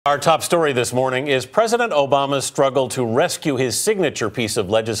Our top story this morning is President Obama's struggle to rescue his signature piece of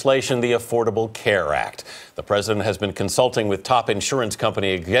legislation, the Affordable Care Act. The president has been consulting with top insurance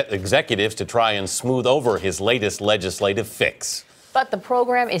company executives to try and smooth over his latest legislative fix. But the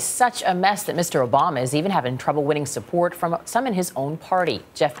program is such a mess that Mr. Obama is even having trouble winning support from some in his own party.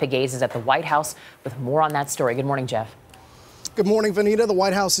 Jeff Pegues is at the White House with more on that story. Good morning, Jeff. Good morning, Vanita. The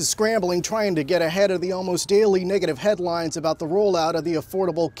White House is scrambling, trying to get ahead of the almost daily negative headlines about the rollout of the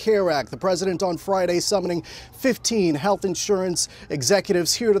Affordable Care Act. The president on Friday summoning 15 health insurance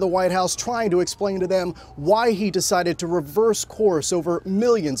executives here to the White House, trying to explain to them why he decided to reverse course over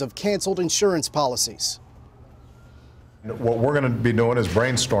millions of canceled insurance policies. What we're going to be doing is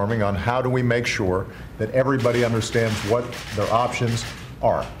brainstorming on how do we make sure that everybody understands what their options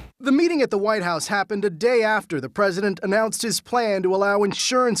are. The meeting at the White House happened a day after the president announced his plan to allow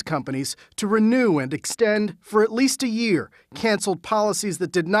insurance companies to renew and extend for at least a year canceled policies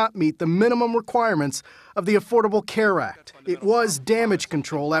that did not meet the minimum requirements of the Affordable Care Act. It was damage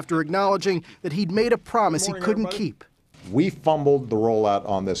control after acknowledging that he'd made a promise he couldn't keep. We fumbled the rollout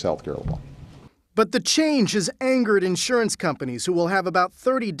on this healthcare law. But the change has angered insurance companies who will have about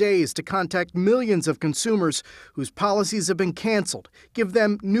 30 days to contact millions of consumers whose policies have been canceled, give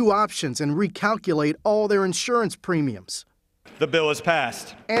them new options, and recalculate all their insurance premiums. The bill is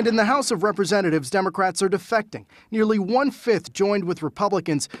passed. And in the House of Representatives, Democrats are defecting. Nearly 1/5 joined with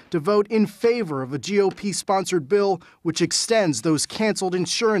Republicans to vote in favor of a GOP-sponsored bill which extends those canceled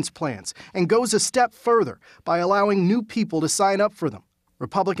insurance plans and goes a step further by allowing new people to sign up for them.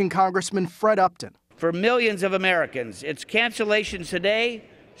 Republican Congressman Fred Upton. For millions of Americans, it's cancellation today,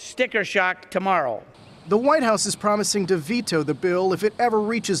 sticker shock tomorrow. The White House is promising to veto the bill if it ever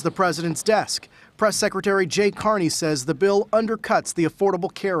reaches the president's desk. Press Secretary Jay Carney says the bill undercuts the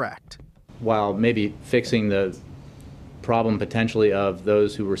Affordable Care Act. While maybe fixing the problem potentially of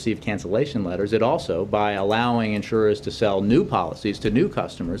those who receive cancellation letters, it also, by allowing insurers to sell new policies to new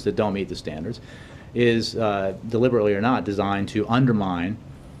customers that don't meet the standards, is deliberately or not designed to undermine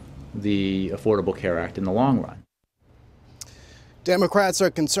the Affordable Care Act in the long run. Democrats are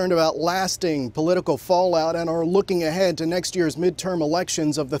concerned about lasting political fallout and are looking ahead to next year's midterm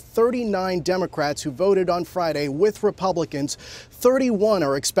elections. Of the 39 Democrats who voted on Friday with Republicans, 31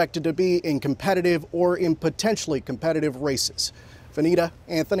 are expected to be in competitive or in potentially competitive races. Vanita,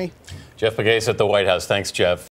 Anthony. Jeff Pegues at the White House. Thanks, Jeff.